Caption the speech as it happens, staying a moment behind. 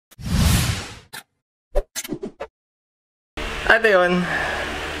At yun,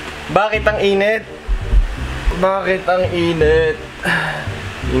 bakit ang init? Bakit ang init?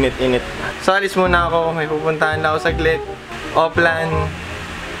 Init. So alis muna ako, may pupuntahan na ako saglit. Offline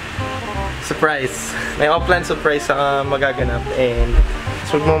surprise. May offline surprise sa magaganap. And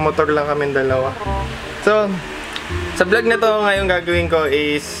magmumotor lang kami dalawa. So, sa vlog na to ngayon gagawin ko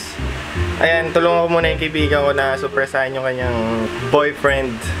is ayan, tulungan ko muna yung kaibigan ko na surprisehan yung kanyang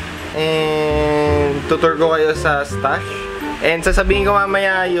boyfriend. And tutur ko kayo sa stash. And sasabihin ko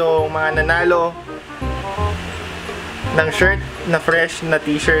mamaya yung mga nanalo ng shirt, na fresh na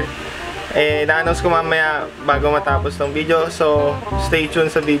t-shirt. Eh, na-announce ko mamaya bago matapos ng video. So, stay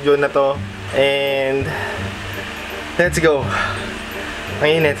tuned sa video na to. And let's go.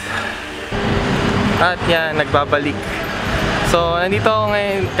 Ang init. At yan, nagbabalik. So, nandito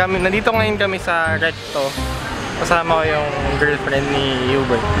ngayon kami sa Recto. Kasama ko yung girlfriend ni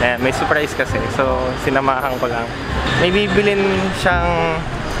Hubert. May surprise kasi. So, sinamahan ko lang. May bibilin siyang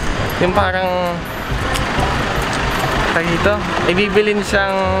yung parang dito. May bibilin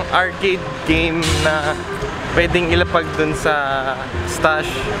siyang arcade game na pwedeng ilapag dun sa stash,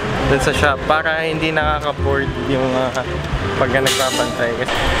 dun sa shop para hindi nakaka-board yung pagka nagbabantay.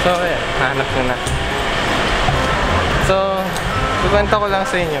 So, ayan, hanap ko na. So, ikwento ko lang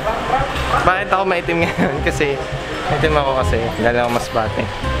sa inyo. Bakit ako maitim ngayon? Kasi, maitim ako kasi. Dahil ako mas bate.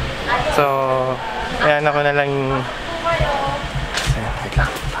 So, ayan ako na lang yung... Ayan, wait lang.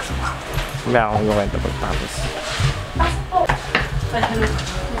 Pasok ako. Hindi ako magkwento pagtapos.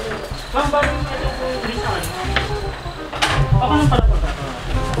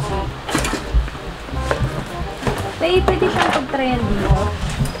 Pwede siyang pag-trend mo.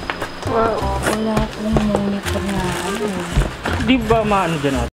 Wow, wala akong monitor na ano. Di ba maano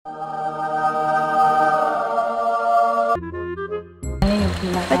dyan natin? Ano yung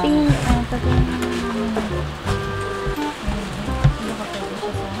pinaka? Patingin.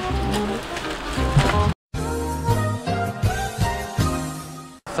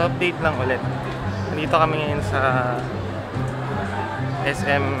 So, update lang ulit. Nandito kami ngayon sa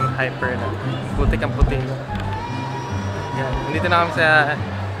SM Hyper na. Putik ang puti. Yan. Nandito na kami sa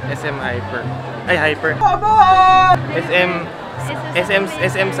SM Hyper. Ay, Hyper.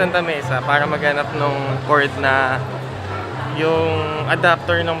 SM Santa Mesa para maghanap ng port na yung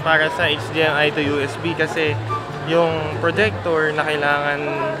adapter ng para sa HDMI to USB kasi yung projector na kailangan,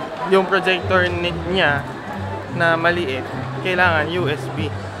 yung projector niya na maliit, kailangan USB.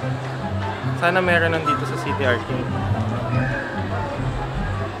 Sana meron nandito sa City Arcade.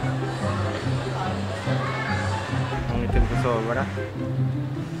 Ang itim ko sobra.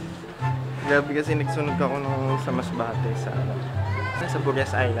 Grabe kasi nagsunog ako nung sa Masbate sa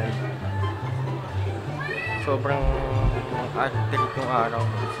Burias Island. Sobrang arctic yung araw.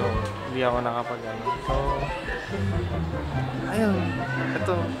 So, hindi ako nakapag-ano. So, ayun.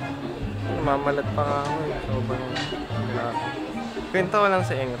 Ito. Mamalat pa nga ako. Sobrang grabe. Kwento ko lang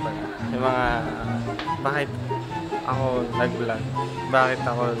sa inyo pala. Yung mga bakit ako nag-vlog. Bakit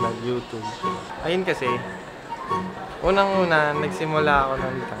ako nag-YouTube. Ayun kasi, unang-una, nagsimula ako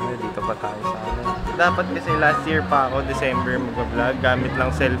ng dito pa tayo sa ano. Dapat kasi last year pa ako, December, mag-vlog. Gamit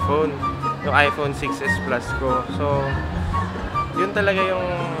lang cellphone. Yung iPhone 6s Plus ko. So, yun talaga yung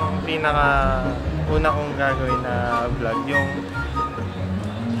pinaka-una kong gagawin na vlog. Yung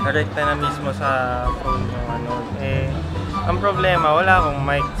rekta na mismo sa phone yung ano. Eh, ang problema, wala akong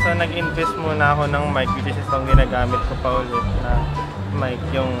mic. So, nag-invest muna ako ng mic, which is itong ginagamit ko pa ulit na mic,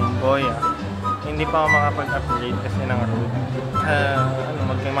 yung Boya. Hindi pa ako makapag-upgrade kasi ng Rode.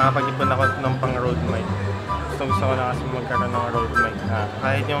 Makapag-ipon ako ng pang Rode mic. Gusto ko na kasi magkaroon ng Rode mic.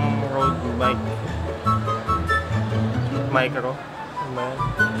 Kahit yung Rode mic micro,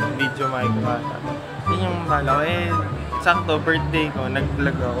 video micro ata. Yun yung bala ko. Eh, sakto, birthday ko,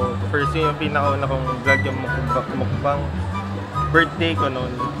 nag-vlog ako. First yung pinakauna kong vlog, yung mukbang. Birthday ko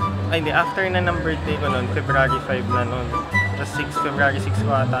noon. Ay hindi, after na ng birthday ko noon, February 5 na noon. Tapos February 6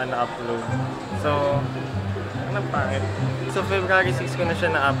 ko ata na-upload. So, anong pangit? So, February 6 ko na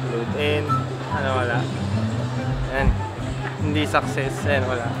siya na-upload. And, wala. And, hindi success. And,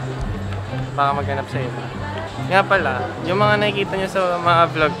 wala. Baka maghanap sa iba. Nga pala, yung mga nakikita nyo sa mga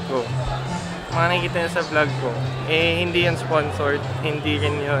vlog ko, eh, hindi yan sponsored. Hindi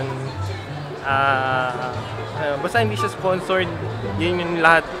rin yun, basta hindi siya sponsored. Yun yung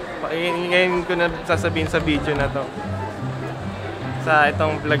lahat. Ngayon ko na sasabihin sa video na to. Sa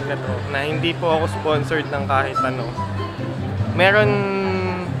itong vlog na to. Na hindi po ako sponsored ng kahit ano. Meron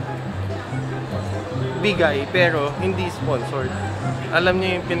bigay pero hindi sponsored. Alam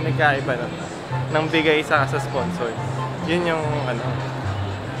niyo yung pinagkaiba ng bigay sa sponsored. Yun yung ano.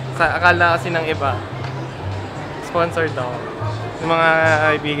 Sa akala kasi ng iba, sponsored ako. Yung mga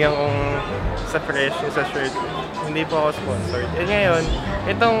kaibigan kong sa Fresh, sa shirt, hindi po ako sponsored. Eh ngayon,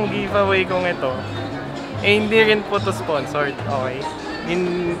 itong giveaway kong ito, eh hindi rin po to sponsored, okay?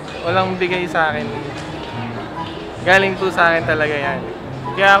 Walang bigay sa akin. Galing po sa akin talaga yan.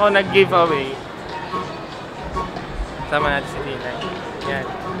 Kaya ako nag-giveaway. Sama natin si Tina. Yan.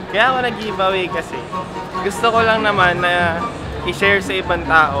 Kaya ako nag-giveaway kasi gusto ko lang naman na i-share sa ibang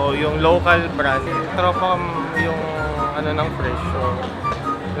tao yung local brand. Tropa yung ano ng Fresh. So,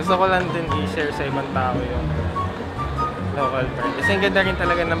 gusto ko lang din i-share sa ibang tao yung local brand. Kasi ang ganda rin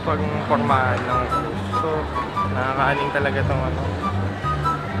talaga ng pagpormahan ng Fresh. So, nakakaaning talaga tong ano,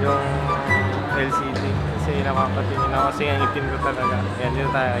 yung LCD. Kasi nakakatingin ako kasi ang itim ko talaga. Yan, dito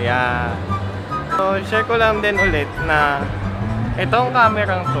tayo. Yan. So, share ko lang din ulit na itong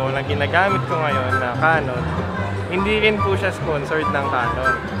kamerang to na ginagamit ko ngayon na Canon, hindi rin po siya sponsored ng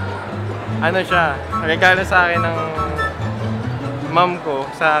Canon. Ano siya, regalo sa akin ng mom ko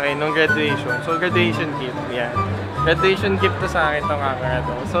sa akin nung graduation. So, graduation gift, yan. Graduation gift to sa akin itong camera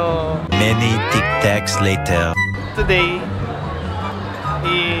to. So, many tic-tacs later. Today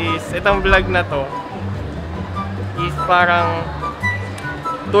is, itong vlog na to is parang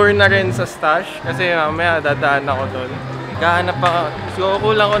tour na rin sa stash. Kasi mamaya dadaan ako doon. Gahanap ako. So,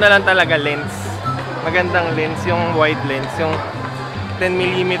 kulang ko na lang talaga lens. Magandang lens, yung wide lens, yung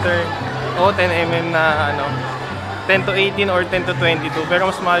 10mm o 10mm na ano, 10 to 18 or 10 to 22. Pero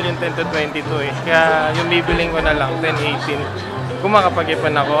mas mahal yung 10 to 22 eh. Kaya yung bibiling ko na lang, 10-18. Kung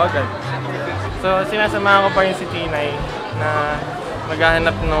makapag-ipan ako agad. So, sinasamahan ko pa rin si Tinay na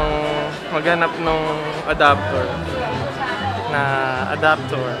maghanap nung adapter na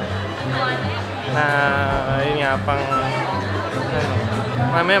yun nga pang ano,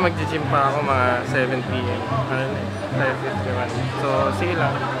 mamaya mag-gym pa ako mga 7 PM 5:51. So sige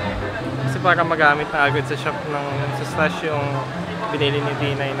lang kasi para magamit na agad sa shop sa stash yung binili ni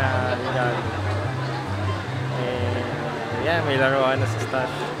Tinay na regalo. Yan, may laruan na sa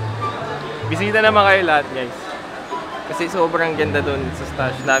stash. Bisita naman kayo lahat guys kasi sobrang ganda doon sa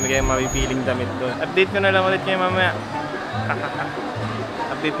stash. Dami kayong mabibiling damit doon. Update ko na lang ulit kayo mamaya.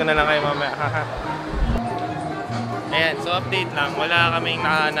 Update ko na lang kayo mamaya. Ayan, so update lang. Wala kaming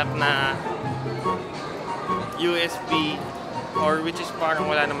nakahanap na USB or which is parang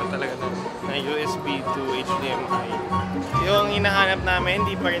wala naman talaga doon na USB to HDMI. Yung hinahanap namin,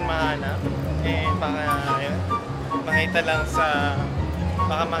 hindi pa rin mahanap. Eh, baka yun, makita lang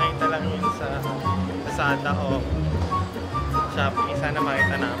yun sa Lazada o Shopee. Sana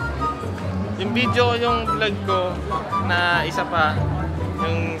makita namin. Yung video ko, yung vlog ko na isa pa,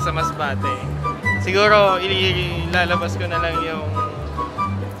 yung sa Masbate. Siguro ilalabas ko na lang yung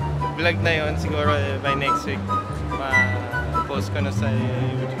vlog na yun siguro by next week. Ma-post ko na sa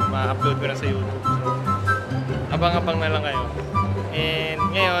YouTube, ma-upload ko na sa YouTube. So, abang-abang na lang kayo. And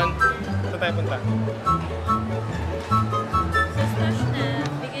ngayon, saan tayo punta? Sa stash na,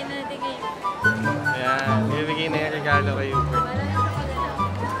 bigay natin kayo. Ayan, bibigay na yung regalo kay Hubert.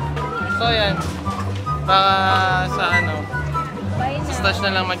 So yan, baka sa ano, sa stash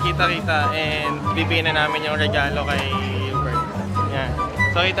na lang magkita-kita and bibigyan na namin yung regalo kay Hubert. Yan.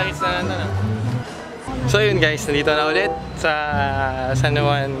 So kita-kits na natin. So yun guys, nandito na ulit sa San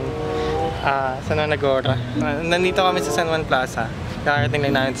Juan Agora. Nandito kami sa San Juan Plaza. Kakarating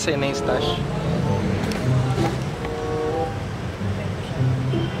lang namin sa yung stash.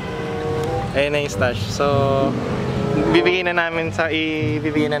 Ayun na yung stash. So ibibigay na namin sa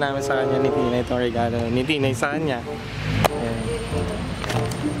kanya ni Tina itong regalo ni Tina sa kanya. Ayan.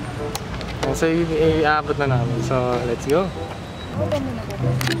 So i-aabot na namin. So let's go.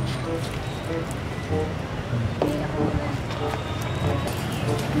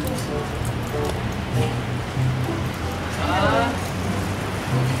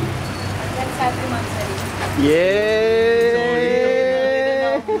 Yeah!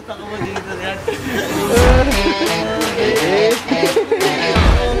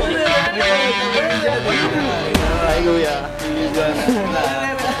 Hi kuya.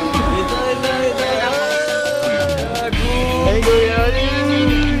 Hey kuya.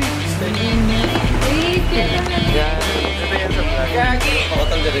 Yan. Ito yan sa vlog. Ako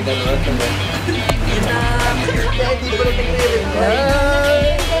tang dirigan mo.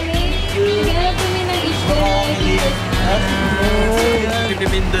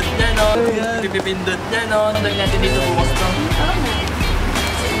 Pipipindot niya, no? Pipipindot niya, no? Tandang natin dito bukas, no?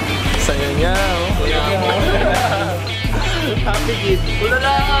 Sa'yo niya, oh. Happy kid. Wala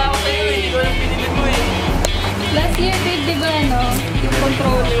lang ako kayo, hindi ko lang pinili ko, eh. Last year, babe, di ba ano? Yung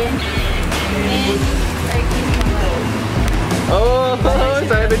controller. And Oh,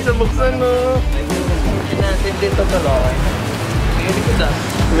 excited sa buksan, no? Tignan natin. dito to, okay. Very good ah.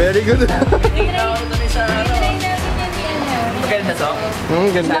 Very good. Hindi na ako ito sa araw. Try namin yan ni ano. Maganda to?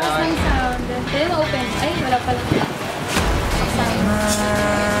 Ganda. Lakas ng sound. Then open. Ay, wala pala.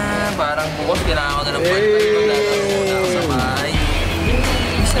 Parang bukos, kailangan ko na ng point-point maglalaro na sa bahay.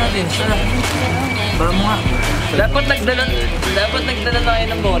 Gusto natin siya. Para mo nga. Dapat nagdala na kayo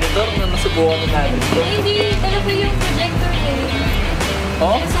ng monitor na nasubukan na natin. Hindi, talaga yung projector eh.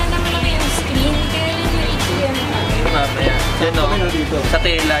 Oh? Sana malaki yung screen. Kaya rin yung HDM. Mamaya. Yan o. Sa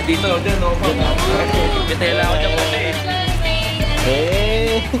tela. Dito. Dyan o. May tela ako dyan pati eh.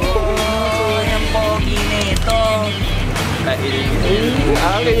 Oh, yung pogi nito.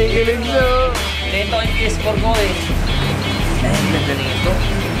 Kinikilig siya. Nito yung PS4 ko eh. Ay, ganda nito.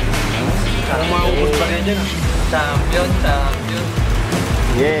 Parang maubos pa rin dyan ah. Champion.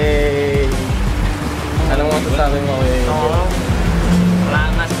 Yay! Anong masasabi mo ngayon? Oo.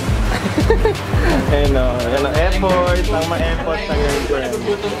 Salamat. Ayun o. Yan ang effort. Ang ma-effort ng yung friend.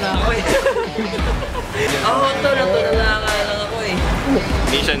 Gutom na ako eh. Oo, ito lang ako eh.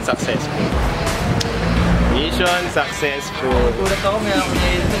 Mission successful. Mission successful. Gulat ako, may ako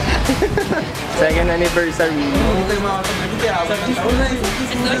ngayon. Second anniversary.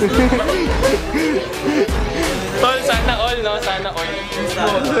 Tol, sana all, no? Sana all.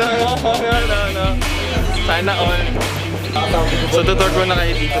 No. Sana all. So, tutor ko na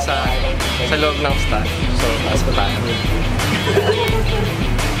kayo dito sa loob ng stash. So, taas ko tayo.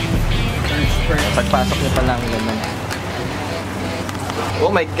 Pagpasok niyo pa lang naman.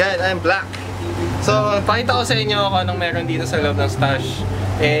 Oh my God, I'm black. So, pakita ko sa inyo kung anong meron dito sa loob ng stash.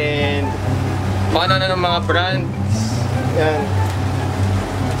 And kung ano ng mga brands. Yan.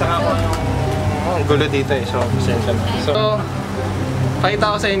 At saka kung anong... Oh, ang gulo dito eh. So, pasensya na. So,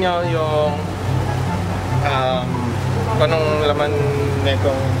 pakita ko sa inyo yung kung anong laman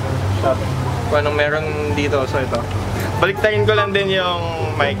netong shop. Kung anong meron dito. So, ito. Baliktarin ko lang din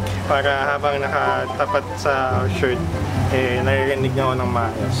yung mic para habang nakatapat sa shirt, eh, naririnig niyo ako ng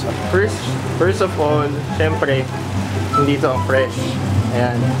maayos. First of all, syempre, hindi ito ang fresh.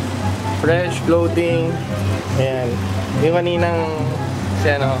 Ayan. Fresh clothing. Ayan. Yung kaninang,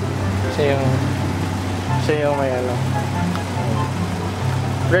 siya yung may ano.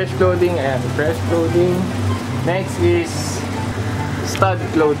 Fresh clothing. Ayan. Fresh clothing. Next is stud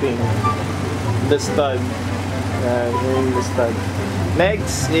clothing. The stud. Ayan. Yung the stud.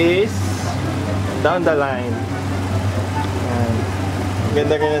 Next is down the line. Ayan.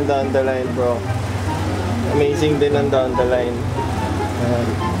 Ganda rin ang down the line, bro. Amazing din ang down the line.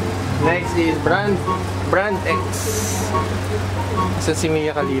 Next is brand X. Isa si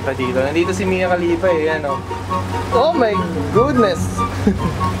Mia Khalifa dito. Nandito si Mia Khalifa eh. Yan o. Oh my goodness!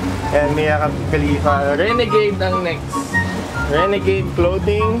 Ayan, Mia Khalifa. Renegade ang next. Renegade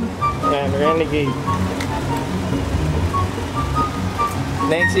clothing. Ayan, Renegade.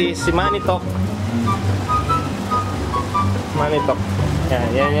 Next is si Manitok. Manitok. Ayan,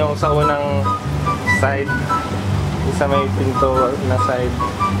 yan yung sa unang side. Isa may pinto na side.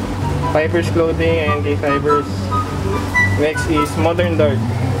 Fibers clothing and Fibers. Next is Modern Dart.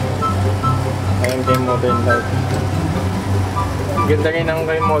 Ayan kay Modern Dart. Ganda rin ang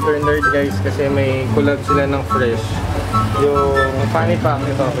kay Modern Dart guys kasi may collab sila ng fresh. Yung funny pack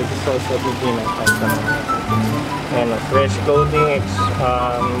ito which is also beginner. Ayan o, fresh clothing,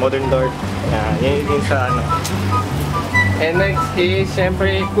 Modern Dart. Ayan, yun din sa ano. And next is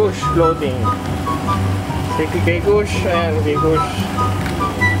syempre Kush clothing. Kay Kush, ayan, kay Kush.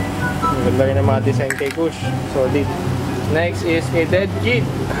 Ganda rin ang mga design kay Kush. Solid. Next is kay Dead Kid.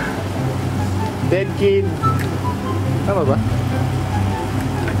 Dead Kid. Tama ba?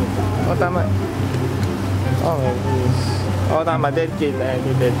 Oh, tama. Oh, tama. Dead Kid. Ayan,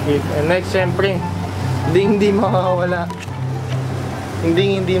 kay Dead Kid. And next, syempre, hindi makakawala.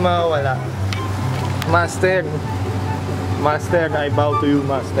 Hindi makakawala. Master. Master, I bow to you,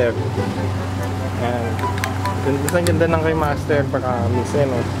 Master. Ayan. Ang ganda ng kay Master, promise eh,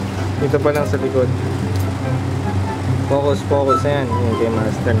 no? Dito pa lang sa likod. Focus, ayan. Yung kay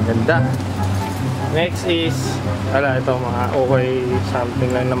Master, ganda. Next is, ito mga okay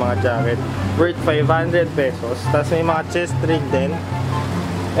something lang na mga jacket. Worth 500 pesos. Tapos may mga chest rig din.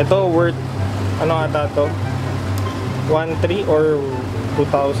 Ito worth, ano ata to? 1,300 or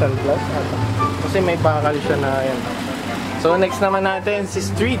 2,000 plus ata. Kasi may pakal siya na yan. So next naman natin si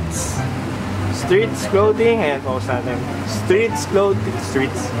Streets. Streets clothing, ayan, focus natin. Streets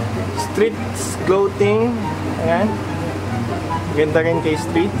clothing, ayan. Ganda rin kay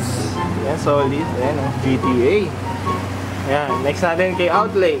Streets. Ayan, solid. Ayan, GTA. Ayan, next natin kay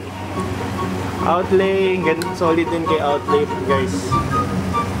Outlay. Outlay, solid din kay Outlay, guys.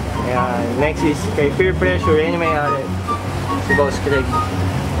 Ayan. Next is kay Peer Pressure. Yan yung may-ari. Si Boss Craig.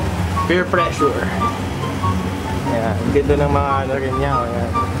 Peer Pressure. Ayan. Ganda ng mga ano rin niya.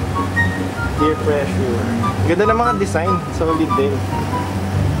 Ayan. Peer Pressure. Ganda ng mga design. Solid din.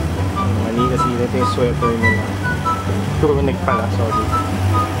 Mali kasi ito yung sweater nila. Crewneck pala. Sorry.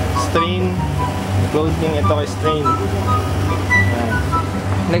 Strain. Clothing. Ito kay Strain. Ayan.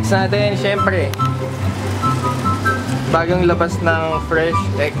 Next natin, syempre. Bagong labas ng Fresh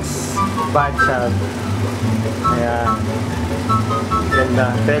X Bad Child. Ayan.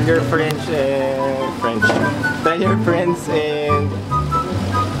 Ganda. Tell your friends and Tell your friends and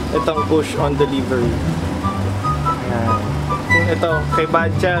itong push on delivery. Ayan. Ito, kay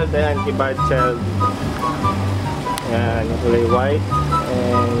Bad Child. Ayan, kay Bad Child. Ayan, yung kulay white.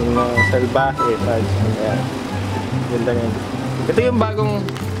 And salbahe. Ayan. Ganda rin. Ito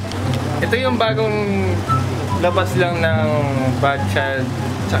yung bagong labas lang ng Bad Child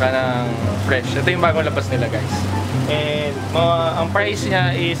tsaka ng Fresh. Ito yung bagong labas nila, guys. And ang price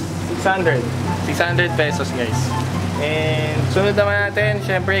niya is 600 pesos, guys. And sunod naman natin,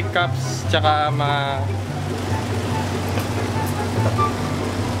 syempre cups tsaka mga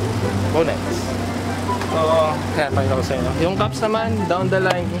bonnets. So, kaya pakita ko sa inyo. Yung cups naman, down the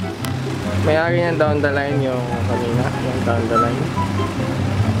line. May-ari niyan down the line yung kanina. Yung down the line.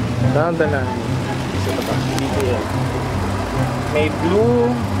 Down the line. Ito pa, dito yan. May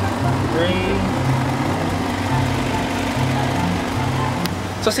blue, gray.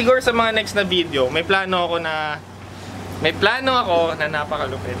 So siguro sa mga next na video, may plano ako na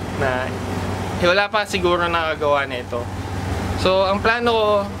napakalupit na wala pa siguro nakagawa nito. So ang plano ko,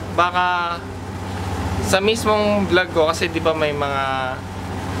 baka sa mismong vlog ko, kasi di ba may mga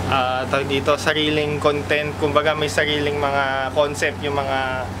tawag dito, sariling content, kumbaga may sariling mga concept yung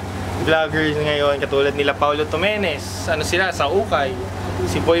mga vloggers ngayon, katulad nila Paulo Tomenes, ano sila, sa ukay.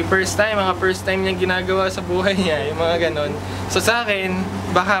 Si Boy first time, mga first time niyang ginagawa sa buhay niya, yung mga ganon. So sa akin,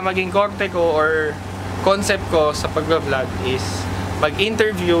 baka maging korte ko or concept ko sa pag-vlog is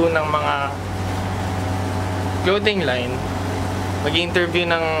mag-interview ng mga clothing line. Mag-interview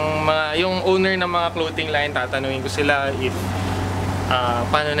ng mga, yung owner ng mga clothing line, tatanungin ko sila if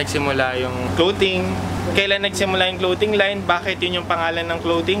paano nagsimula yung clothing, kailan nagsimula yung clothing line, bakit yun yung pangalan ng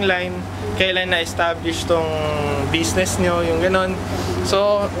clothing line, kailan na-establish tong business nyo, yung ganon.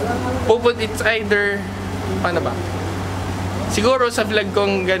 So, it's either, paano ba? Siguro sa vlog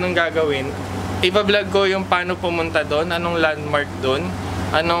kong ganon gagawin, iba-vlog ko yung paano pumunta doon, anong landmark doon,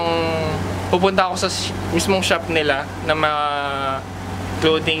 pupunta ako sa mismong shop nila na mga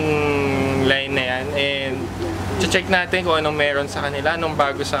clothing line na yan, and check natin kung anong meron sa kanila, anong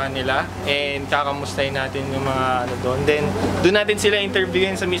bago sa kanila, and kakamustahin natin yung mga ano doon. Then, doon natin sila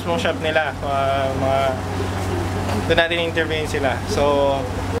interviewin sa mismong shop nila. Doon natin interviewin sila. So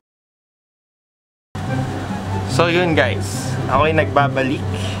yun guys, ako yung nagbabalik.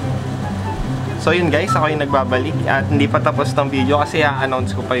 At hindi pa tapos ng video kasi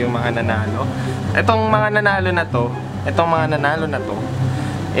i-announce ko pa yung mga nanalo. Itong mga nanalo na to,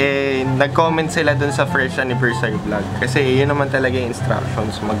 eh, nag-comment sila dun sa Fresh Anniversary Vlog. Kasi yun naman talaga yung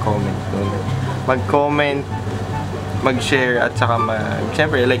instructions, mag-comment dun. Mag-comment, mag-share, at saka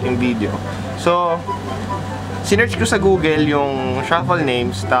siyempre, like yung video. So, sinearch ko sa Google yung shuffle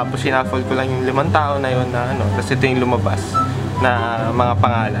names, tapos shuffle ko lang yung 5 tao na yun na ano, tapos ito yung lumabas na mga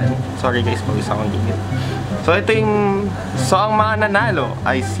pangalan. Sorry guys, pawis akong gigit. So, ang mga nanalo,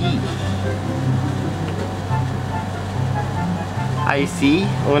 I see.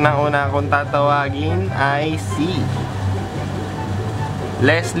 Unang-una akong tatawagin, I see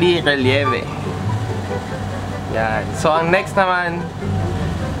Leslie Relieve. Yan. So, ang next naman,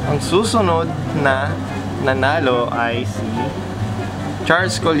 ang susunod na nanalo ay si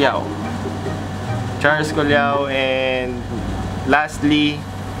Charles Colyao. And lastly,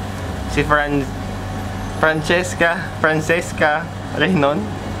 si Francesca Reynon.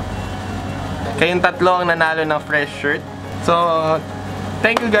 Kayong tatlo ang nanalo ng fresh shirt. So,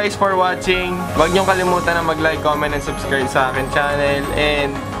 thank you guys for watching. Huwag niyong kalimutan na mag-like, comment, and subscribe sa akin channel.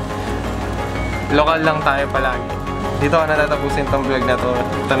 And lokal lang tayo palagi. Dito ako natatapusin tong vlog na to.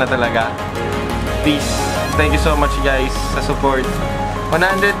 Ito na talaga. Peace. Thank you so much guys sa support.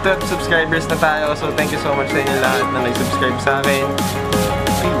 112 subscribers na tayo. So thank you so much sa inyo lahat na nag-subscribe sa akin.